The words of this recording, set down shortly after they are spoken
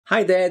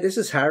Hi there, this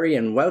is Harry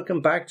and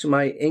welcome back to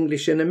my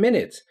English in a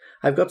Minute.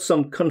 I've got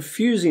some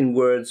confusing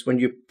words when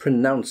you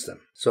pronounce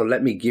them, so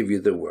let me give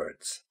you the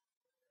words.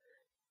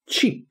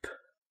 Cheap,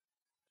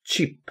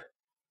 cheap.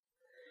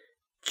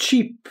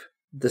 Cheep,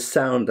 the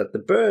sound that the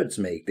birds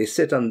make. They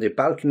sit on the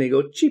balcony and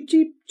go cheep,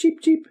 cheep,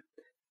 cheep, cheep.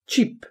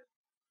 Cheap.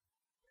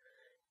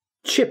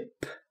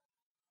 Chip,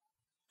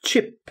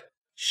 chip.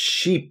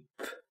 Sheep,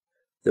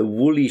 the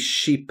woolly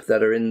sheep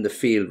that are in the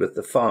field with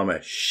the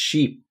farmer.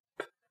 Sheep.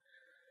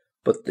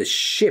 But the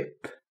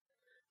ship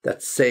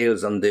that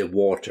sails on the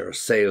water,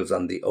 sails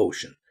on the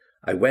ocean.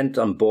 I went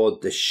on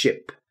board the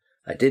ship.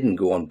 I didn't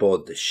go on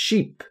board the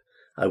sheep.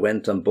 I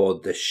went on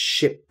board the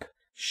ship.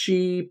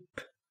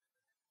 Sheep.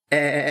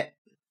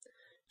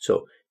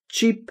 So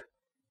cheap,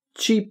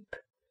 cheap,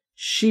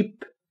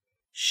 sheep,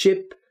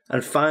 ship,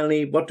 and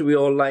finally, what do we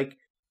all like?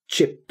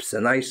 Chips,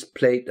 a nice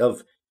plate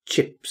of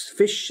chips,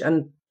 fish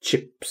and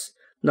chips,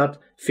 not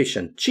fish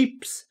and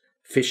chips,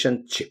 fish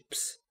and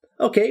chips.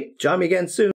 Okay, join me again soon.